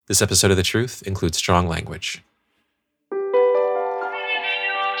This episode of The Truth includes strong language.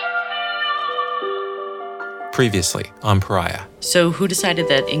 Previously on Pariah. So who decided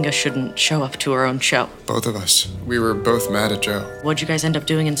that Inga shouldn't show up to her own show? Both of us. We were both mad at Joe. What'd you guys end up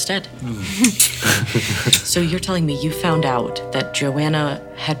doing instead? So you're telling me you found out that Joanna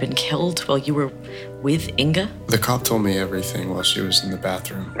had been killed while you were with Inga? The cop told me everything while she was in the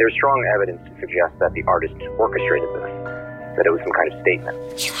bathroom. There's strong evidence to suggest that the artist orchestrated this, that it was some kind of statement.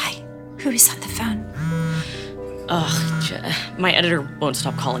 Eli, who is on the phone? My editor won't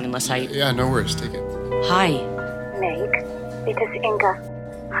stop calling unless I... Yeah, no worries. Take it. Hi. Meg, it is Inga.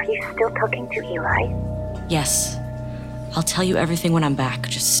 Are you still talking to Eli? Yes. I'll tell you everything when I'm back.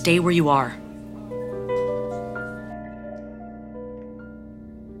 Just stay where you are.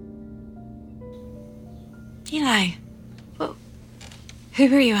 Eli, well, who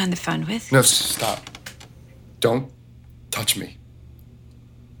were you on the phone with? No, stop. Don't touch me.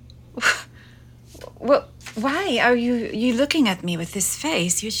 Well, why are you looking at me with this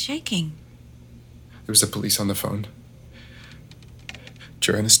face? You're shaking. There was the police on the phone.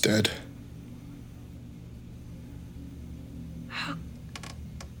 Joanna's dead. Oh,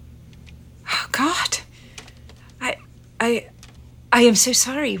 God. I am so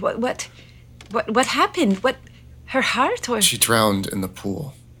sorry. What happened? What, her heart or... She drowned in the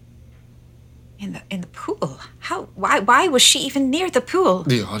pool. In the pool? How? Why was she even near the pool?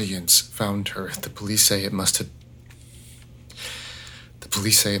 The audience found her. The police say it must have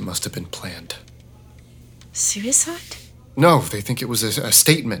been planned. Suicide? No, they think it was a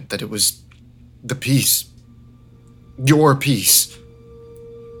statement, that it was the piece. Your piece.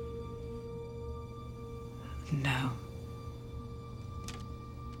 No.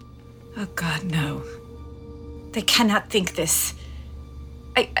 Oh, God, no. They cannot think this.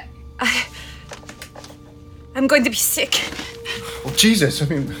 I'm going to be sick. Well, Jesus, I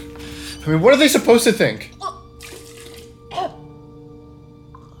mean, what are they supposed to think?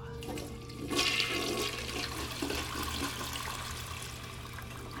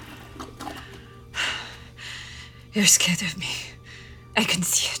 You're scared of me. I can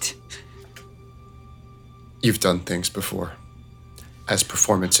see it. You've done things before. As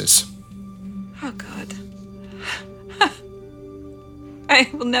performances. Oh, God. I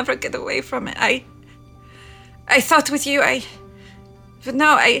will never get away from it. I thought with you, but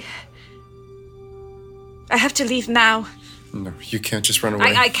now I have to leave now. No, you can't just run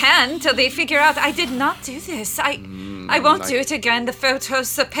away. I can, till they figure out I did not do this. I won't do it again. The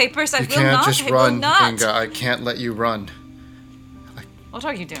photos, the papers, I will not. You can't just run, not. Inga. I can't let you run. What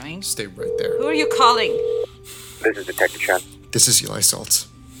are you doing? Stay right there. Who are you calling? This is Detective Chen. This is Eli Saltz.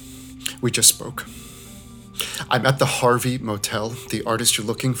 We just spoke. I'm at the Harvey Motel. The artist you're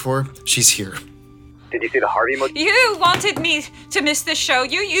looking for, she's here. Did you see the Harvey Motel? You wanted me to miss the show.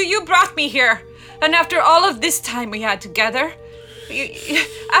 You brought me here. And after all of this time we had together, and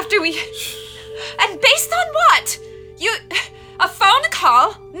based on what? A phone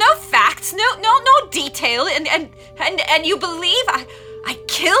call, no facts, no detail, and you believe I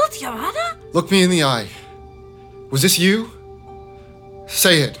killed Joanna? Look me in the eye. Was this you?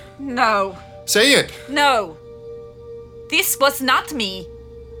 Say it. No. Say it. No. This was not me.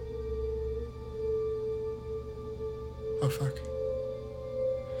 Oh, fuck.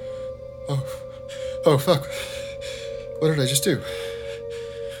 Oh, fuck. What did I just do?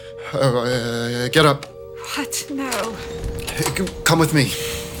 Get up. What? No. Come with me.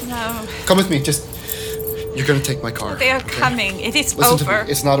 No. Come with me. You're gonna take my car. They are coming. It is Listen over. to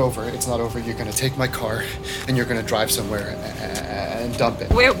me. It's not over. It's not over. You're gonna take my car, and you're gonna drive somewhere and dump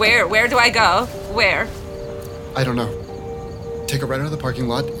it. Where do I go? Where? I don't know. Take a right out of the parking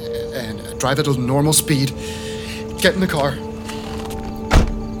lot and drive at a normal speed. Get in the car.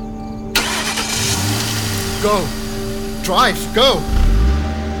 Go. Drive. Go.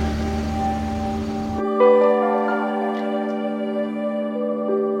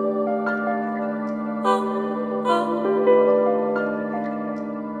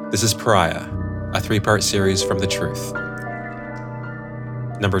 This is Pariah, a 3-part series from The Truth.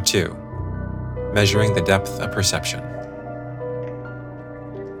 Number 2, Measuring the Depth of Perception.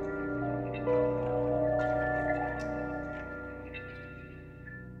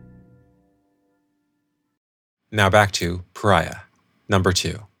 Now back to Pariah, number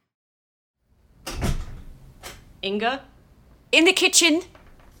 2. Inga? In the kitchen.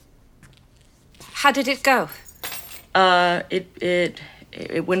 How did it go?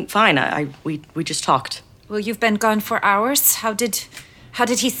 It went fine. We just talked. Well, you've been gone for hours. How did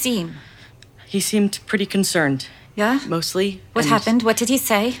he seem? He seemed pretty concerned. Yeah? Mostly. What happened? What did he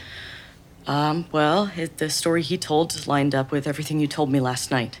say? The story he told lined up with everything you told me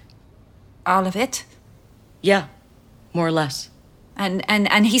last night. All of it? Yeah, more or less.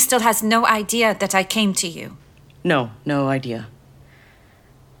 And he still has no idea that I came to you? No idea.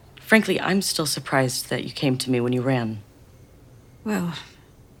 Frankly, I'm still surprised that you came to me when you ran. Well,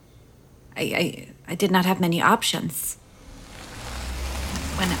 I did not have many options.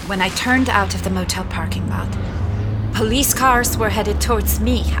 When I turned out of the motel parking lot, police cars were headed towards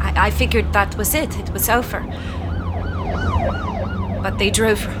me. I figured that was it. It was over. But they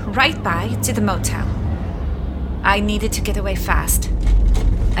drove right by to the motel. I needed to get away fast.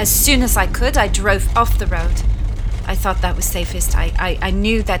 As soon as I could, I drove off the road. I thought that was safest. I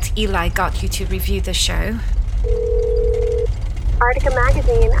knew that Eli got you to review the show. Artica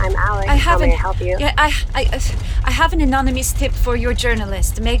Magazine, I'm Alex. How may I help you? Yeah, I have an anonymous tip for your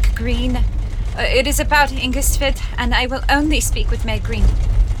journalist, Meg Green. It is about Ingersfit, and I will only speak with Meg Green.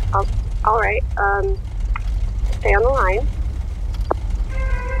 All right. Stay on the line.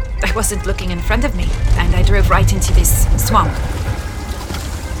 I wasn't looking in front of me, and I drove right into this swamp.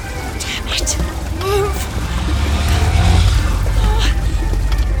 Damn it. Move.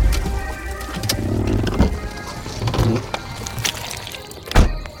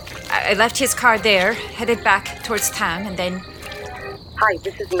 I left his car there, headed back towards town, and then... Hi,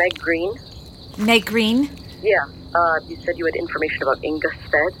 this is Meg Green. Meg Green? Yeah, you said you had information about Inga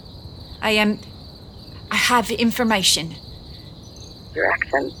Stead? I have information. Your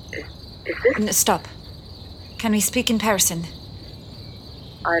accent, is this? No, stop. Can we speak in person?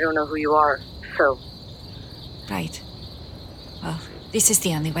 I don't know who you are, so... Right. Well, this is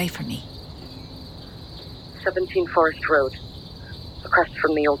the only way for me. 17 Forest Road. Across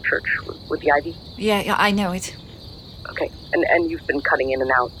from the old church with the ivy? Yeah, I know it. Okay, and you've been cutting in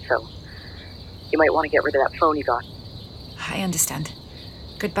and out, so you might want to get rid of that phone you got. I understand.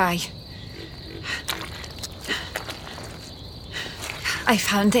 Goodbye. I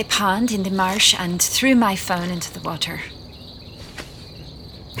found a pond in the marsh and threw my phone into the water.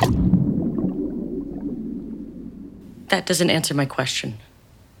 That doesn't answer my question.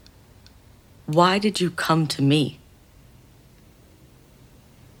 Why did you come to me?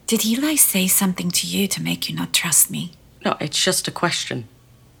 Did Eli say something to you to make you not trust me? No, it's just a question.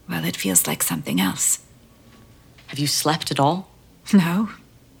 Well, it feels like something else. Have you slept at all? No,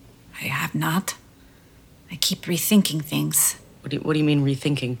 I have not. I keep rethinking things. What do you mean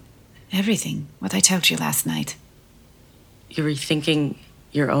rethinking? Everything. What I told you last night. You're rethinking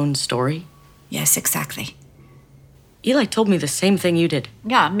your own story? Yes, exactly. Eli told me the same thing you did.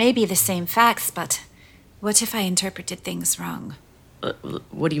 Yeah, maybe the same facts, but what if I interpreted things wrong?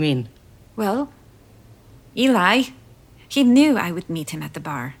 What do you mean? Well, Eli, he knew I would meet him at the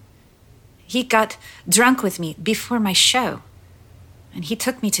bar. He got drunk with me before my show, and he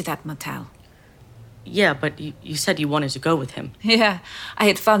took me to that motel. Yeah, but you said you wanted to go with him. Yeah, I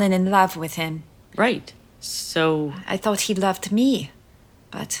had fallen in love with him. Right. So... I thought he loved me,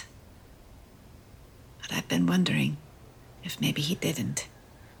 but I've been wondering if maybe he didn't.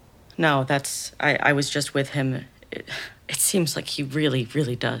 No, I was just with him. It seems like he really,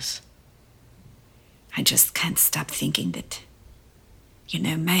 really does. I just can't stop thinking that,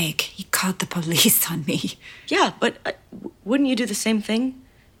 Meg, he called the police on me. Yeah, but wouldn't you do the same thing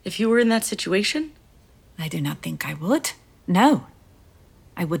if you were in that situation? I do not think I would. No,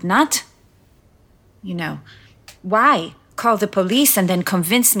 I would not. Why call the police and then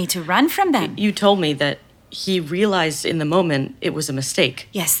convince me to run from them? You told me that he realized in the moment it was a mistake.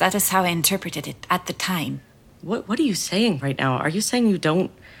 Yes, that is how I interpreted it at the time. What are you saying right now? Are you saying you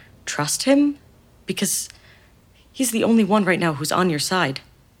don't trust him? Because he's the only one right now who's on your side.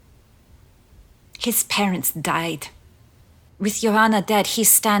 His parents died. With Johanna dead, he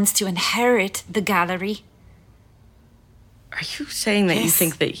stands to inherit the gallery. Are you saying that you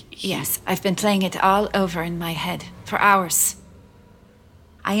think that Yes, I've been playing it all over in my head for hours.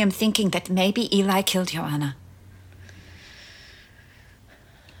 I am thinking that maybe Eli killed Johanna.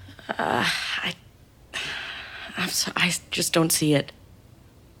 I just don't see it.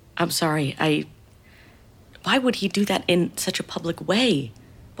 I'm sorry. Why would he do that in such a public way?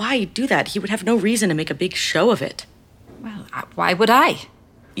 Why do that? He would have no reason to make a big show of it. Well, why would I?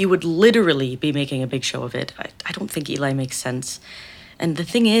 You would literally be making a big show of it. I don't think Eli makes sense. And the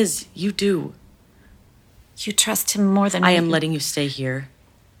thing is, you do. You trust him more than I am letting you stay here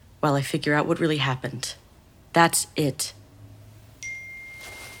while I figure out what really happened. That's it.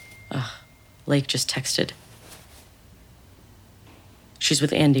 Lake just texted. She's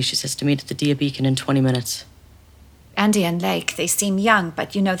with Andy. She says to meet at the Dia Beacon in 20 minutes. Andy and Lake, they seem young,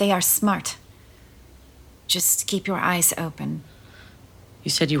 but they are smart. Just keep your eyes open.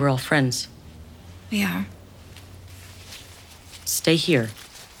 You said you were all friends. We are. Stay here.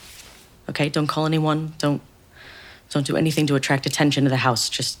 Okay, don't call anyone. Don't do anything to attract attention to the house.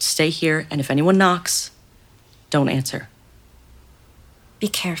 Just stay here, and if anyone knocks, don't answer. Be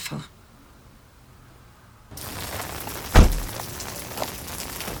careful.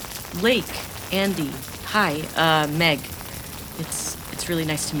 Lake, Andy, hi, Meg. It's really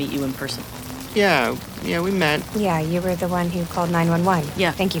nice to meet you in person. Yeah, we met. Yeah, you were the one who called 911.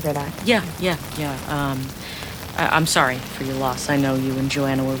 Yeah. Thank you for that. Yeah. I'm sorry for your loss. I know you and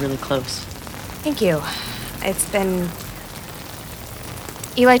Joanna were really close. Thank you. It's been...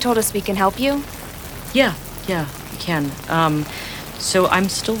 Eli told us we can help you. Yeah, we can. So I'm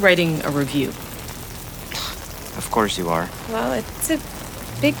still writing a review. Of course you are. Well, it's a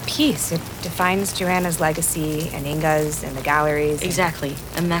big piece. It defines Joanna's legacy and Inga's and the galleries. Exactly,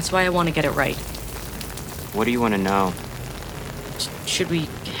 and that's why I want to get it right. What do you want to know? Should we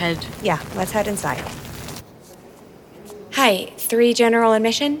head? Yeah, let's head inside. Hi, 3 general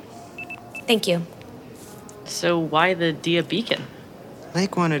admission? Thank you. So why the Dia Beacon?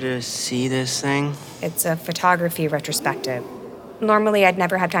 Lake wanted to see this thing. It's a photography retrospective. Normally I'd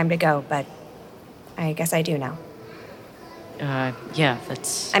never have time to go, but I guess I do now. Yeah,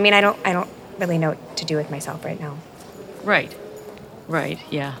 that's... I mean, I don't really know what to do with myself right now. Right,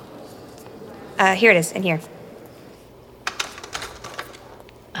 yeah. Here it is, in here.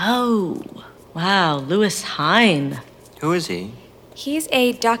 Oh, wow, Louis Hine. Who is he? He's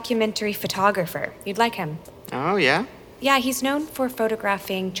a documentary photographer. You'd like him. Oh, yeah? Yeah, he's known for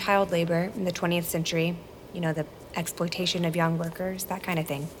photographing child labor in the 20th century. You know, the exploitation of young workers, that kind of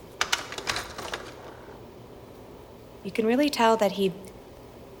thing. You can really tell that he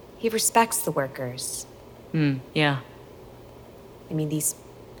respects the workers. Yeah. I mean, these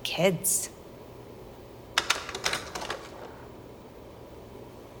kids.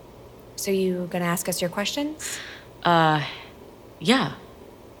 So you gonna ask us your questions? Yeah.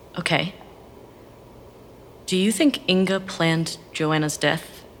 Okay. Do you think Inga planned Joanna's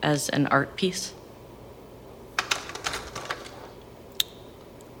death as an art piece?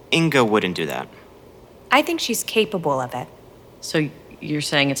 Inga wouldn't do that. I think she's capable of it. So you're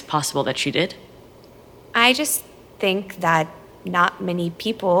saying it's possible that she did? I just think that not many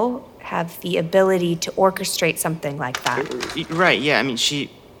people have the ability to orchestrate something like that. Right, yeah, I mean,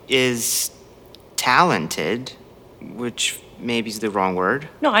 she is talented, which maybe is the wrong word.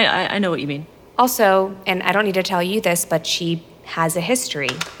 No, I know what you mean. Also, and I don't need to tell you this, but she has a history.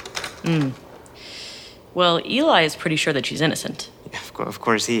 Well, Eli is pretty sure that she's innocent. Of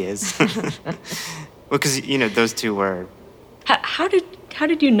course he is. Well, because, those two were... How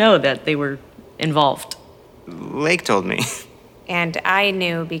did you know that they were involved? Lake told me. And I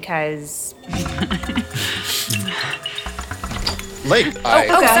knew because... Lake,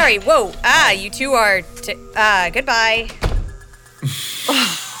 Oh, sorry. Whoa. You two are... goodbye.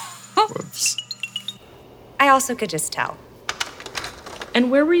 Whoops. I also could just tell. And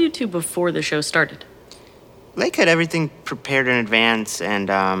where were you two before the show started? Lake had everything prepared in advance, and,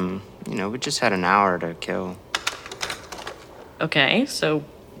 we just had an hour to kill. Okay, so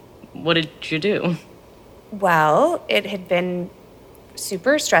what did you do? Well, it had been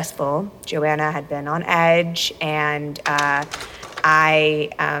super stressful. Joanna had been on edge, and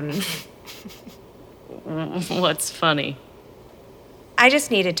What's funny? I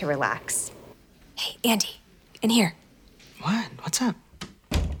just needed to relax. Hey, Andy, in here. What? What's up?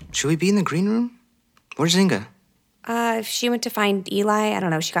 Should we be in the green room? Where's Inga? She went to find Eli. I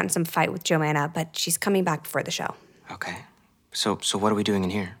don't know, she got in some fight with Joanna, but she's coming back before the show. Okay. So what are we doing in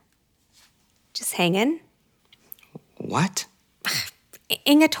here? Just hanging. What?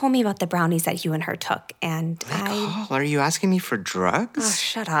 Inga told me about the brownies that you and her took, and Oh, are you asking me for drugs? Oh,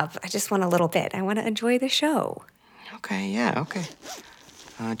 shut up. I just want a little bit. I want to enjoy the show. Okay, yeah, okay.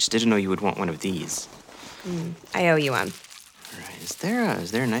 Just didn't know you would want one of these. I owe you one. All right, is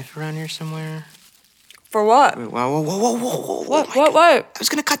there a knife around here somewhere? For what? Wait, whoa. What? I was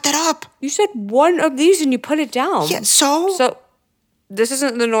gonna cut that up. You said one of these and you put it down. Yeah, so? So, this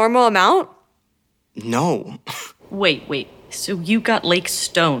isn't the normal amount? No. Wait. So you got Lake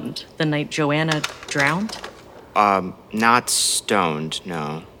stoned the night Joanna drowned? Not stoned,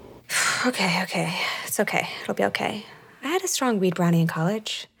 no. Okay. It's okay. It'll be okay. I had a strong weed brownie in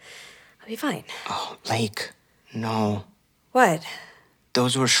college. I'll be fine. Oh, Lake, no. What?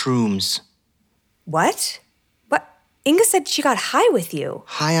 Those were shrooms. What? What? Inga said she got high with you.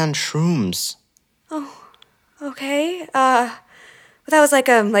 High on shrooms. Oh, okay. Well, that was like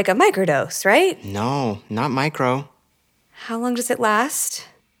a microdose, right? No, not micro. How long does it last?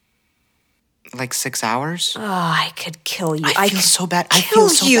 like 6 hours. Oh, I could kill you. I feel so bad. I kill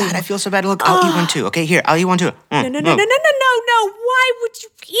you. feel so bad. Look, I'll eat one too. Okay, here, I'll eat one too. No. Why would you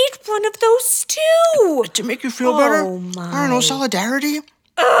eat one of those too? To make you feel better? My. I don't know, solidarity?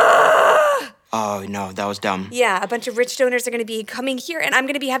 Oh, no, that was dumb. Yeah, a bunch of rich donors are going to be coming here, and I'm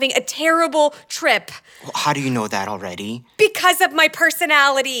going to be having a terrible trip. Well, how do you know that already? Because of my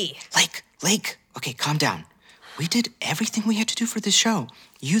personality. Lake, okay, calm down. We did everything we had to do for this show.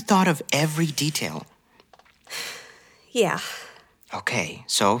 You thought of every detail. Yeah. Okay,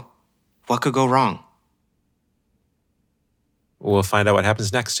 so what could go wrong? We'll find out what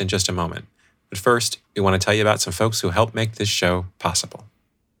happens next in just a moment. But first, we want to tell you about some folks who helped make this show possible.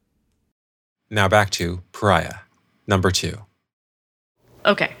 Now back to Pariah, number 2.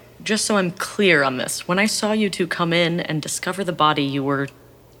 Okay, just so I'm clear on this, when I saw you two come in and discover the body, you were...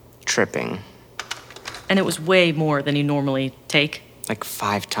 Tripping. And it was way more than you normally take? Like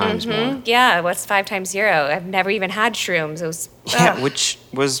 5 times more. Yeah, what's 5 times 0? I've never even had shrooms. It was... Yeah, which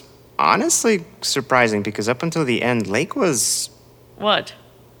was honestly surprising because up until the end, Lake was What?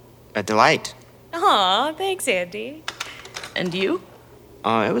 a delight. Aw, thanks, Andy. And you?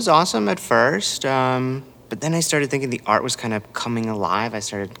 It was awesome at first, but then I started thinking the art was kind of coming alive. I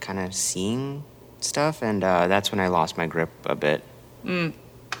started kind of seeing stuff, and that's when I lost my grip a bit.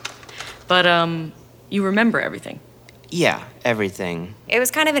 But, you remember everything? Yeah, everything. It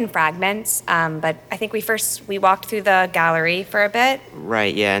was kind of in fragments, but I think we walked through the gallery for a bit.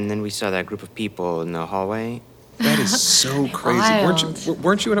 Right, yeah, and then we saw that group of people in the hallway. That is so crazy.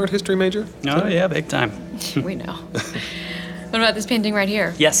 Weren't you an art history major? Oh, yeah, big time. We know. What about this painting right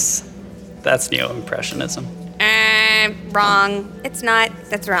here? Yes, that's neo-impressionism. Wrong. It's not.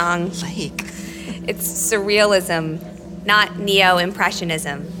 That's wrong. Lake. It's surrealism, not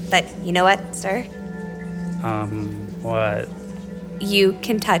neo-impressionism. But you know what, sir? What? You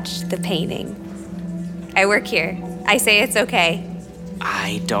can touch the painting. I work here. I say it's okay.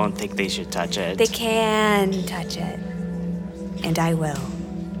 I don't think they should touch it. They can touch it. And I will.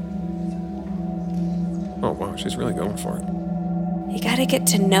 Oh, wow, she's really going for it. You gotta get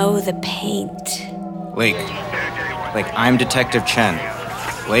to know the paint. Lake, I'm Detective Chen.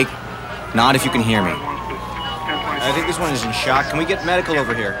 Lake, nod if you can hear me. I think this one is in shock. Can we get medical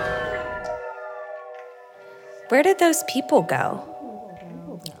over here? Where did those people go?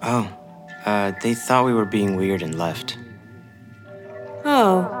 Oh, they thought we were being weird and left.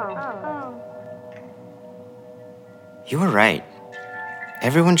 Oh. You were right.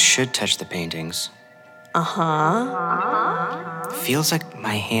 Everyone should touch the paintings. Feels like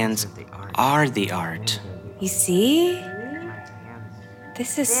my hands are the art. You see?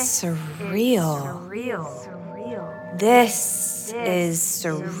 This is surreal. This is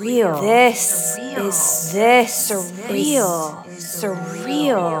surreal. This is surreal.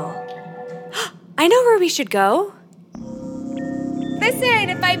 Surreal. I know where we should go. Listen,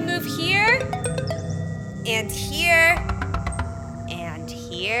 if I move here, and here, and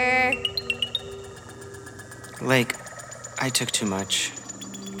here. Lake, I took too much.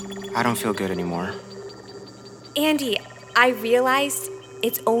 I don't feel good anymore. Andy, I realized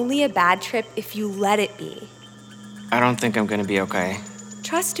it's only a bad trip if you let it be. I don't think I'm gonna be okay.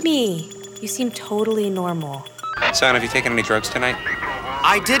 Trust me, you seem totally normal. Son, have you taken any drugs tonight?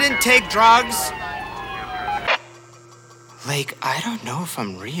 I didn't take drugs! Lake, I don't know if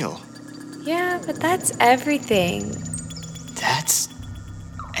I'm real. Yeah, but that's everything. That's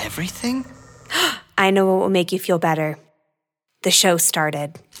everything? I know what will make you feel better. The show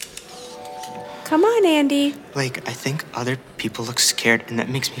started. Come on, Andy. Lake, I think other people look scared, and that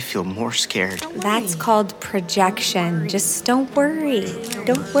makes me feel more scared. That's called projection. Just don't worry.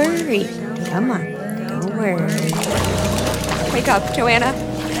 Don't worry. Come on. Don't worry. Wake up, Joanna.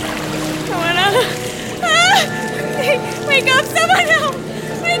 Joanna. Ah! Wake up, someone help!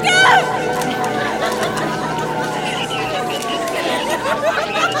 Wake up!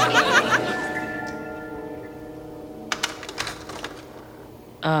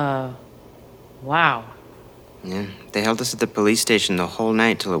 Wow. Yeah, they held us at the police station the whole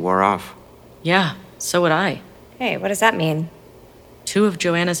night till it wore off. Yeah, so would I. Hey, what does that mean? 2 of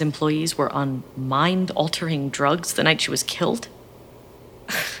Joanna's employees were on mind-altering drugs the night she was killed?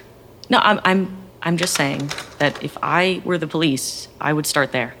 No, I'm just saying that if I were the police, I would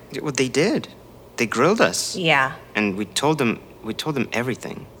start there. Well, they did. They grilled us. Yeah. And we told them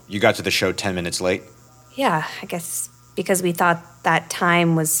everything. You got to the show 10 minutes late? Yeah, I guess because we thought that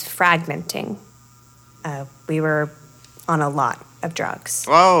time was fragmenting. We were on a lot of drugs.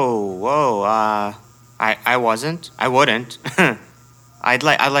 Whoa, I wasn't. I wouldn't. I'd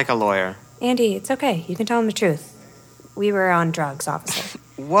like a lawyer. Andy, it's okay. You can tell him the truth. We were on drugs, officer.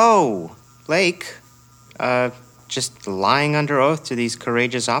 Whoa, Lake, just lying under oath to these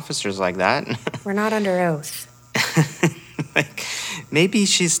courageous officers like that. We're not under oath. Like, maybe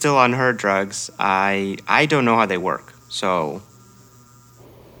she's still on her drugs. I don't know how they work, so...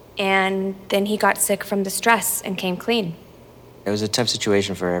 And then he got sick from the stress and came clean. It was a tough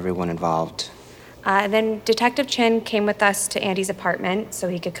situation for everyone involved. Then Detective Chin came with us to Andy's apartment so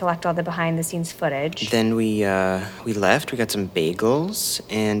he could collect all the behind-the-scenes footage. Then we left, we got some bagels,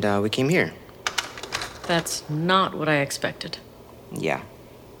 and we came here. That's not what I expected. Yeah.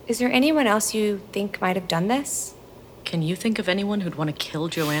 Is there anyone else you think might have done this? Can you think of anyone who'd want to kill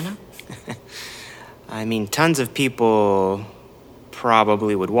Joanna? I mean, tons of people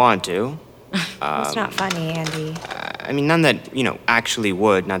probably would want to. It's not funny, Andy. I mean, none that, actually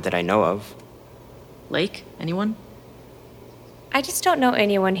would, not that I know of. Lake? Anyone? I just don't know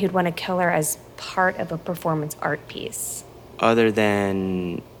anyone who'd want to kill her as part of a performance art piece. Other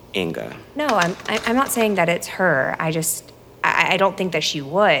than Inga. No, I'm not saying that it's her. I don't think that she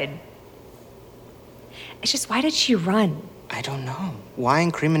would. It's just, why did she run? I don't know. Why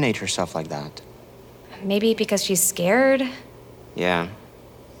incriminate herself like that? Maybe because she's scared? Yeah.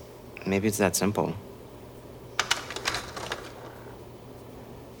 Maybe it's that simple.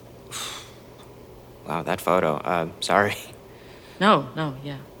 Wow, that photo. Sorry. No,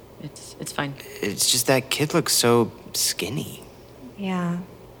 yeah. It's fine. It's just that kid looks so skinny. Yeah.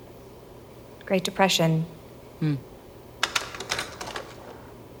 Great Depression.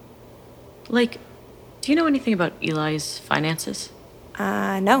 Lake, do you know anything about Eli's finances?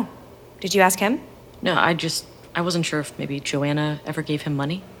 No. Did you ask him? No, I wasn't sure if maybe Joanna ever gave him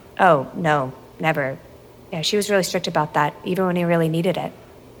money. Oh, no. Never. Yeah, she was really strict about that, even when he really needed it.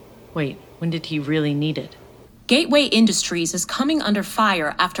 Wait, when did he really need it? Gateway Industries is coming under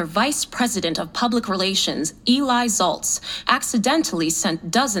fire after Vice President of Public Relations, Eli Zoltz, accidentally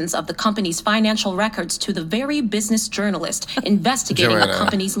sent dozens of the company's financial records to the very business journalist investigating Joanna, the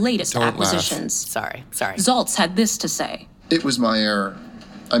company's latest don't acquisitions. laugh. Sorry. Zoltz had this to say. It was my error.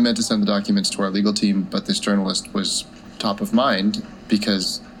 I meant to send the documents to our legal team, but this journalist was top of mind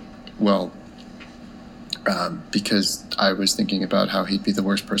because I was thinking about how he'd be the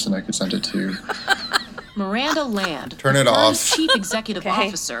worst person I could send it to. Miranda Land, Turn it the firm's off. chief executive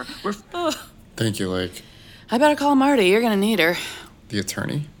officer, Thank you, Lake. I better call Marty. You're gonna need her. The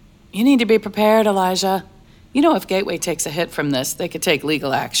attorney? You need to be prepared, Elijah. You know, if Gateway takes a hit from this, they could take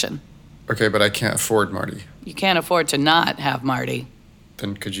legal action. Okay, but I can't afford Marty. You can't afford to not have Marty.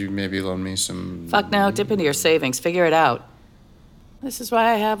 Then could you maybe loan me some... Fuck no, dip into your savings. Figure it out. This is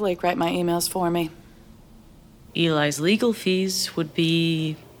why I have Lake write my emails for me. Eli's legal fees would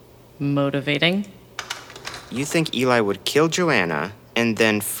be motivating. You think Eli would kill Joanna and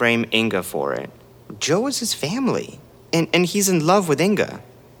then frame Inga for it? Joe is his family, and he's in love with Inga.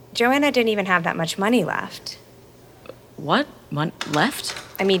 Joanna didn't even have that much money left. What? Left?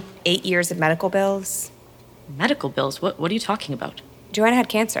 I mean, 8 years of medical bills. Medical bills? What are you talking about? Joanna had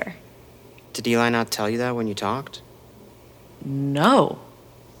cancer. Did Eli not tell you that when you talked? No.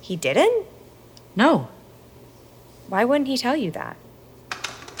 He didn't? No. Why wouldn't he tell you that?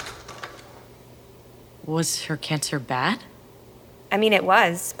 Was her cancer bad? I mean, it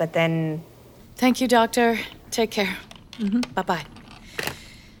was, but then... Thank you, doctor. Take care. Bye-bye.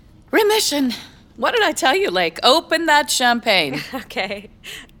 Remission. What did I tell you, Lake? Open that champagne. Okay.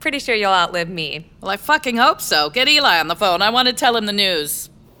 Pretty sure you'll outlive me. Well, I fucking hope so. Get Eli on the phone. I want to tell him the news.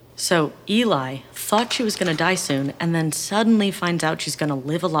 So Eli thought she was going to die soon and then suddenly finds out she's going to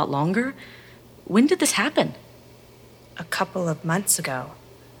live a lot longer? When did this happen? A couple of months ago.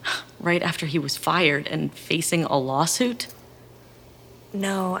 Right after he was fired and facing a lawsuit?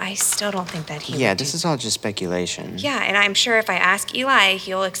 No, I still don't think that he Yeah, would this is all just speculation. Yeah, and I'm sure if I ask Eli,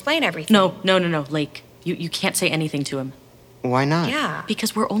 he'll explain everything. No, Lake. You can't say anything to him. Why not? Yeah.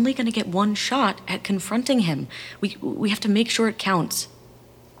 Because we're only going to get one shot at confronting him. We have to make sure it counts.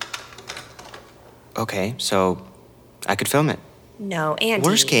 Okay, so I could film it. No, Andy.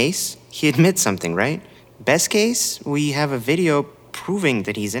 Worst case, he admits something, right? Best case, we have a video proving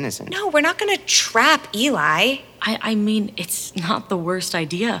that he's innocent. No, we're not going to trap Eli. I mean, it's not the worst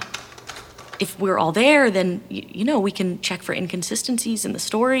idea. If we're all there, then, we can check for inconsistencies in the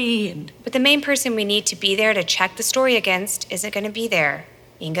story and... But the main person we need to be there to check the story against isn't going to be there.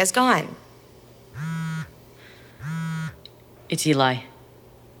 Inga's gone. It's Eli.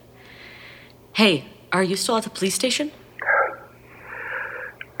 Hey, are you still at the police station?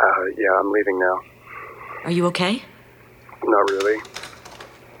 Yeah, I'm leaving now. Are you okay? Not really.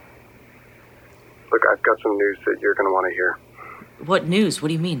 Look, I've got some news that you're going to want to hear. What news? What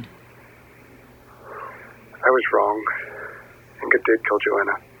do you mean? I was wrong. Inga did kill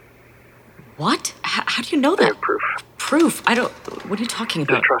Joanna. What? How do you know that? I have proof. Proof? I don't... What are you talking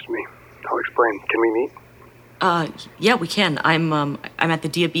about? Just trust me. I'll explain. Can we meet? Yeah, we can. I'm at the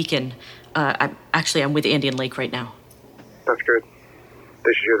Dia Beacon. I'm with Andy and Lake right now. That's good.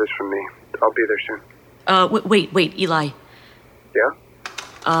 They should hear this from me. I'll be there soon. Wait, Eli. Yeah?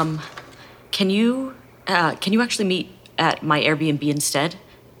 Can you actually meet at my Airbnb instead?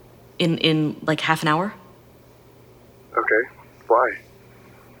 In like half an hour? Okay. Why?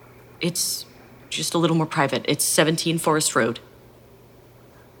 It's just a little more private. It's 17 Forest Road.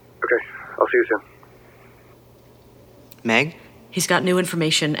 Okay. I'll see you soon. Meg? He's got new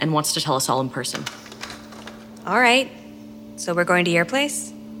information and wants to tell us all in person. All right. So we're going to your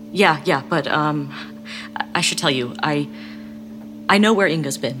place? Yeah, but, I should tell you, I know where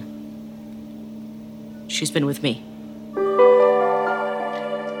Inga's been. She's been with me.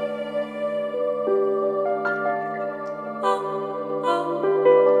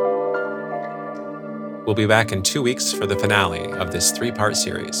 We'll be back in 2 weeks for the finale of this 3-part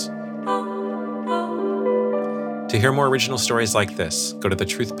series. To hear more original stories like this, go to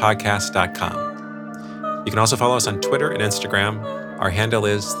thetruthpodcast.com. You can also follow us on Twitter and Instagram. Our handle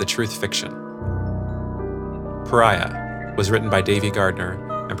is thetruthfiction. Pariah was written by Davey Gardner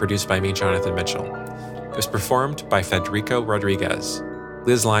and produced by me, Jonathan Mitchell. It was performed by Federico Rodriguez,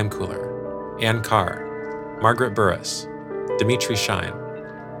 Liz Limecooler, Ann Carr, Margaret Burris, Dimitri Shine,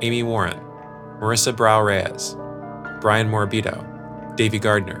 Amy Warren, Marissa Brow-Reyes, Brian Morbido, Davey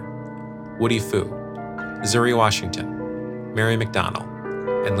Gardner, Woody Fu, Zuri Washington, Mary McDonnell,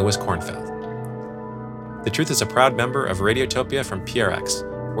 and Louis Kornfeld. The Truth is a proud member of Radiotopia from PRX.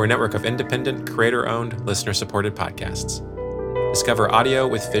 We're a network of independent, creator-owned, listener-supported podcasts. Discover audio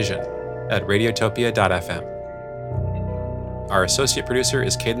with vision at radiotopia.fm. Our associate producer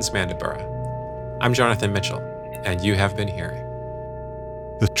is Cadence Mandabura. I'm Jonathan Mitchell, and you have been hearing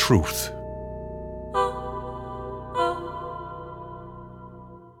The Truth.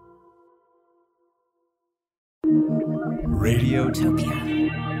 Radiotopia.